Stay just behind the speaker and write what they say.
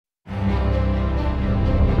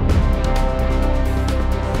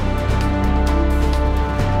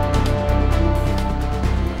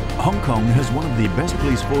Kong has one of the best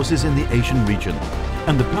police forces in the Asian region,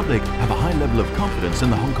 and the public have a high level of confidence in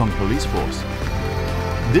the Hong Kong police force.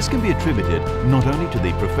 This can be attributed not only to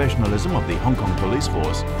the professionalism of the Hong Kong police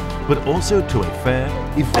force, but also to a fair,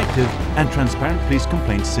 effective and transparent police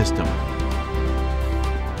complaints system.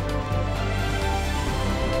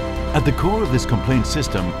 At the core of this complaint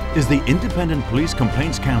system is the Independent Police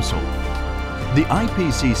Complaints Council. The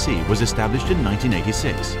IPCC was established in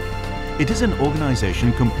 1986. It is an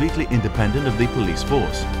organization completely independent of the police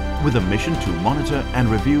force, with a mission to monitor and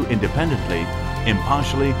review independently,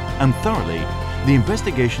 impartially and thoroughly the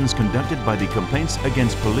investigations conducted by the Complaints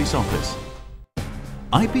Against Police Office.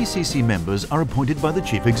 IPCC members are appointed by the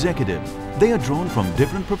Chief Executive. They are drawn from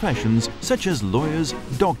different professions such as lawyers,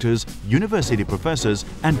 doctors, university professors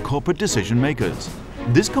and corporate decision makers.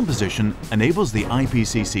 This composition enables the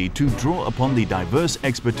IPCC to draw upon the diverse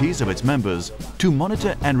expertise of its members to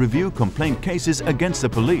monitor and review complaint cases against the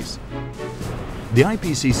police. The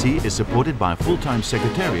IPCC is supported by a full-time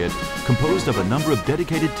secretariat composed of a number of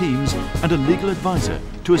dedicated teams and a legal advisor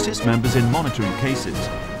to assist members in monitoring cases.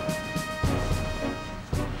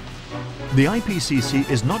 The IPCC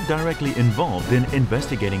is not directly involved in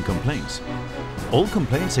investigating complaints. All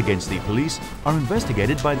complaints against the police are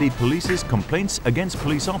investigated by the Police's Complaints Against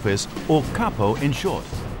Police Office, or CAPO in short.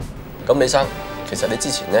 咁李生，其實你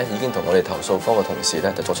之前咧已經同我哋投訴科嘅同事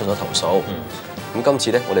咧就作出咗投訴。咁今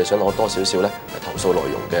次咧，我哋想攞多少少咧投訴內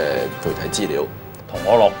容嘅具體資料。同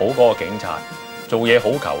我落保嗰個警察做嘢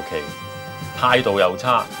好求其，態度又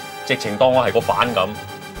差，直情當我係個犯咁。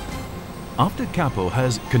After CAPO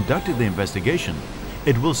has conducted the investigation,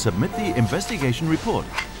 it will submit the investigation report,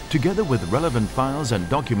 together with relevant files and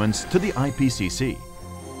documents to the IPCC.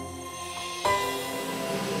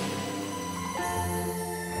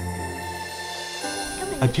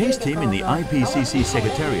 A case team in the IPCC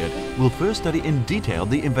Secretariat will first study in detail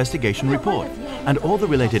the investigation report and all the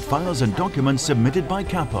related files and documents submitted by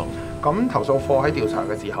CAPO. 咁投訴課喺調查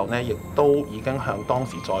嘅時候呢，亦都已經向當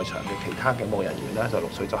時在場嘅其他警務人員呢就錄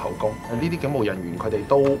取咗口供。呢啲警務人員佢哋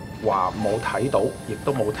都話冇睇到，亦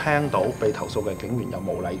都冇聽到被投訴嘅警員有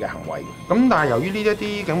無禮嘅行為。咁但係由於呢一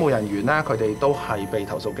啲警務人員呢，佢哋都係被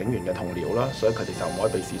投訴警員嘅同僚啦，所以佢哋就唔可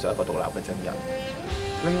以被視作一個獨立嘅證人。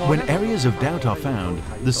When areas of doubt are found,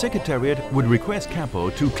 the Secretariat would request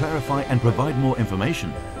CAPO to clarify and provide more information.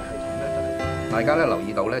 大家咧留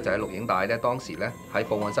意到咧，就喺錄影帶咧，當時咧喺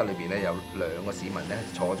報案室裏邊咧有兩個市民咧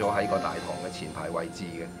坐咗喺個大堂嘅前排位置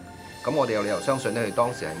嘅。咁我哋有理由相信咧，佢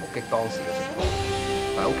當時係目擊當時嘅情況。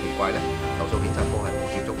但係好奇怪咧，投訴警察科係冇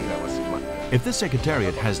接觸呢兩個市民。If the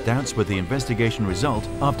Secretariat has doubts with the investigation result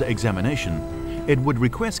after examination, it would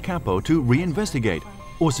request CAPO to reinvestigate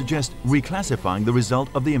or suggest reclassifying the result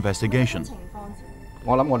of the investigation.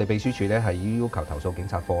 我諗我哋秘書處咧係要求投訴警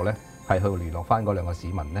察課咧係去聯絡翻嗰兩個市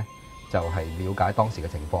民咧。就係了解當時嘅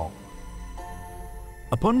情況。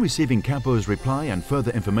Upon receiving CAPO's reply and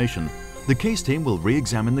further information, the case team will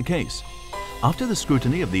re-examine the case. After the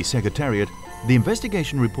scrutiny of the Secretariat, the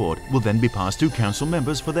investigation report will then be passed to Council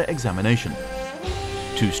members for their examination.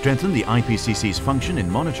 To strengthen the IPCC's function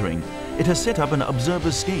in monitoring, it has set up an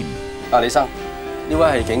observer scheme. 李生，呢位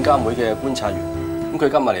係警監會嘅觀察員，咁佢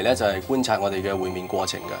今日嚟咧就係觀察我哋嘅會面過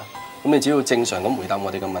程㗎。咁你只要正常咁回答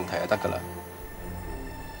我哋嘅問題就得㗎啦。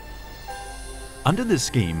Under this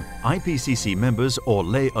scheme, IPCC members or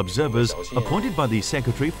lay observers appointed by the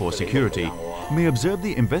Secretary for Security may observe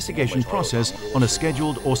the investigation process on a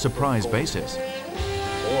scheduled or surprise basis.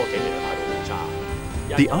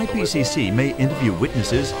 The IPCC may interview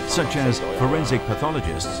witnesses such as forensic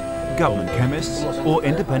pathologists, government chemists or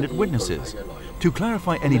independent witnesses to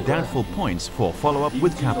clarify any doubtful points for follow-up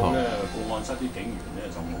with CAPO.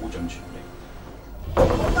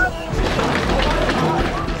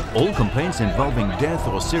 All complaints involving death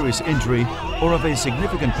or serious injury or of a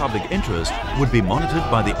significant public interest would be monitored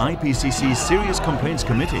by the IPCC Serious Complaints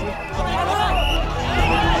Committee.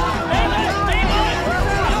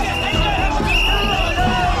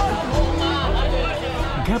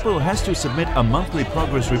 CAPO has to submit a monthly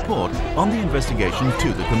progress report on the investigation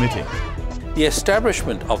to the committee. The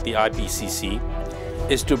establishment of the IPCC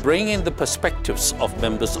is to bring in the perspectives of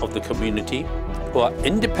members of the community who are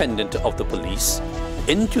independent of the police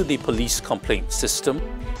into the police complaint system.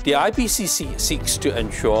 The IPCC seeks to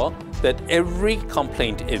ensure that every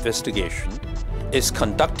complaint investigation is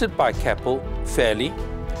conducted by CAPO fairly,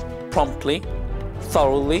 promptly,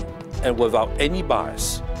 thoroughly, and without any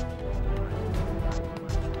bias.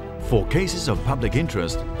 For cases of public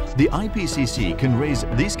interest, the IPCC can raise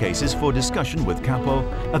these cases for discussion with CAPO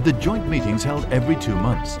at the joint meetings held every 2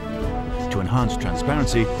 months. To enhance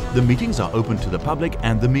transparency, the meetings are open to the public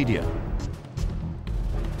and the media.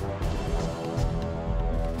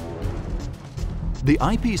 The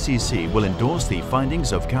IPCC will endorse the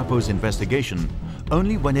findings of CAPO's investigation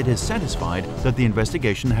only when it is satisfied that the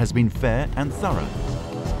investigation has been fair and thorough.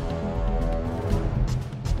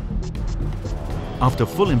 After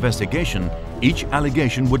full investigation, each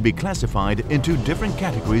allegation would be classified into different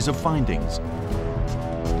categories of findings.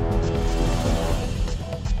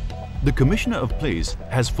 The Commissioner of Police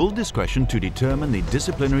has full discretion to determine the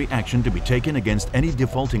disciplinary action to be taken against any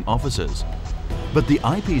defaulting officers. But the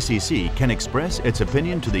IPCC can express its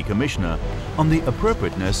opinion to the Commissioner on the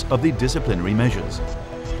appropriateness of the disciplinary measures.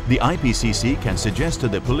 The IPCC can suggest to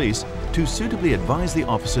the police to suitably advise the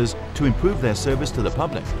officers to improve their service to the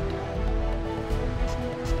public.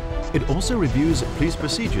 It also reviews police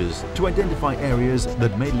procedures to identify areas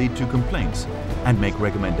that may lead to complaints and make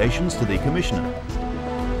recommendations to the Commissioner.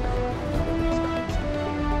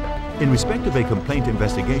 In respect of a complaint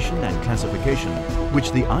investigation and classification,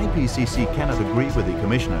 which the IPCC cannot agree with the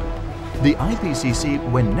Commissioner, the IPCC,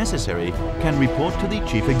 when necessary, can report to the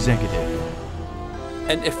Chief Executive.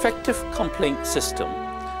 An effective complaint system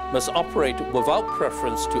must operate without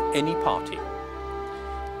preference to any party.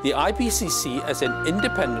 The IPCC, as an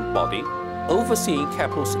independent body overseeing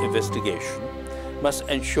CAPO's investigation, must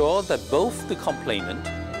ensure that both the complainant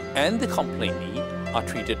and the complainee are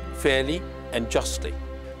treated fairly and justly.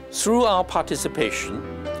 Through our participation,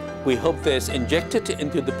 we hope there's injected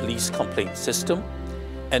into the police complaint system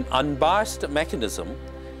an unbiased mechanism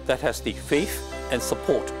that has the faith and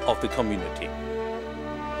support of the community.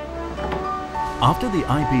 After the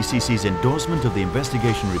IPCC's endorsement of the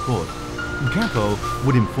investigation report, CAPO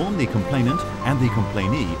would inform the complainant and the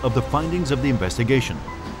complainee of the findings of the investigation.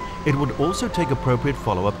 It would also take appropriate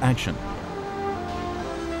follow-up action.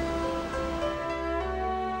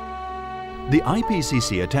 The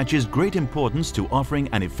IPCC attaches great importance to offering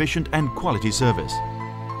an efficient and quality service.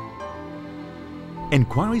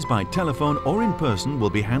 Enquiries by telephone or in person will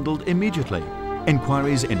be handled immediately.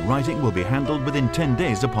 Enquiries in writing will be handled within 10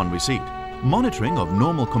 days upon receipt. Monitoring of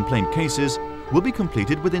normal complaint cases will be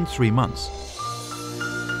completed within 3 months.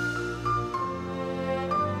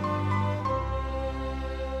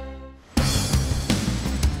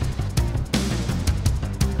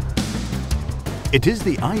 It is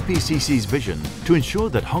the IPCC's vision to ensure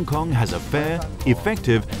that Hong Kong has a fair,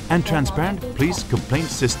 effective and transparent police complaint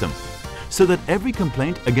system, so that every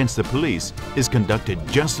complaint against the police is conducted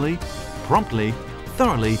justly, promptly,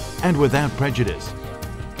 thoroughly and without prejudice.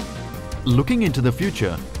 Looking into the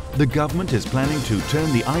future, the government is planning to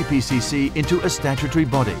turn the IPCC into a statutory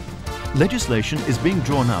body. Legislation is being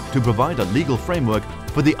drawn up to provide a legal framework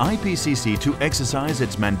for the IPCC to exercise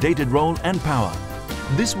its mandated role and power.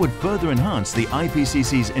 This would further enhance the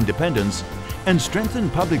IPCC's independence and strengthen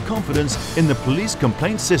public confidence in the police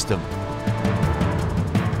complaint system.